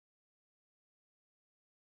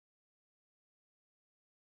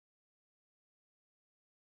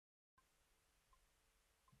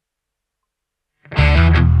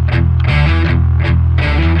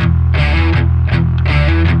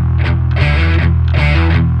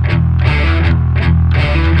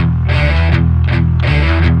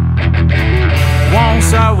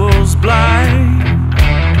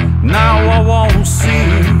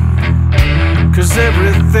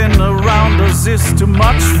too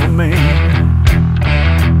much for me.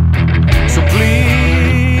 So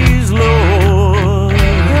please, Lord,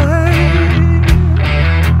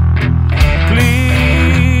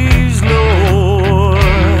 please, Lord,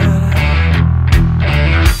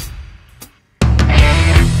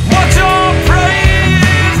 what's your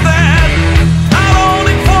praise that I don't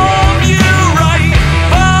inform you right,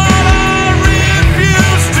 but I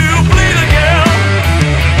refuse to bleed again.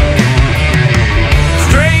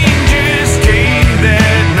 Strangers came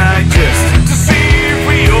that night just to see if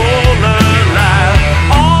we all alive.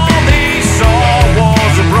 All they saw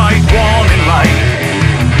was a bright warning light.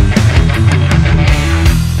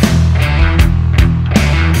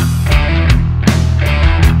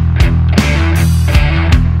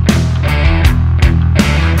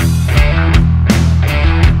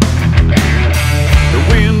 The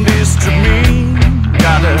wind is to me,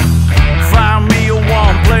 gotta find me a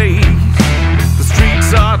warm place. The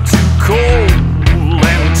streets are too cold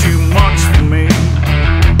and too much for me.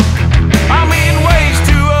 I'm in ways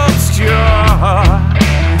too obscure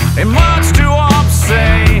and much too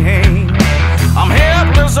obscene. I'm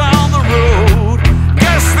helpless on the road,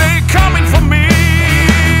 guess they're coming for me.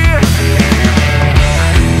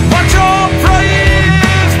 What's your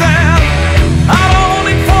praise then? I don't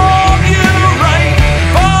inform you right,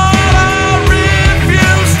 but I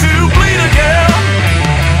refuse to bleed again.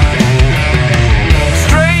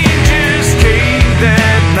 Strangers came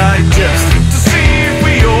that night just to see if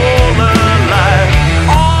we all alive.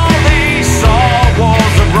 All they saw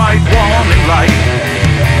was a bright warning light.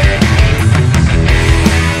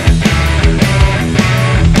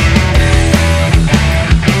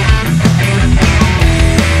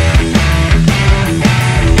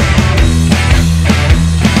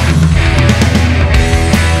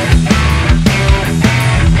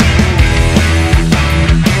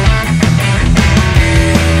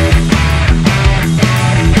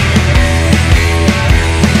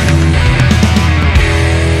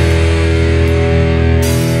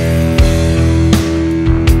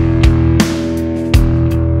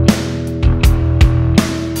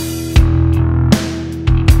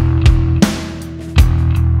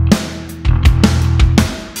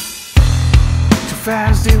 Too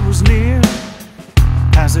fast it was near,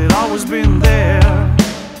 has it always been there?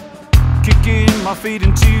 Kicking my feet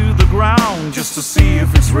into the ground just to see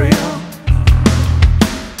if it's real.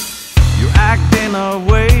 You act in a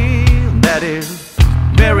way that is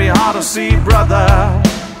very hard to see, brother.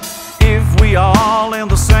 If we are all in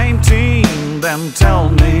the same team, then tell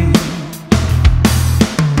me,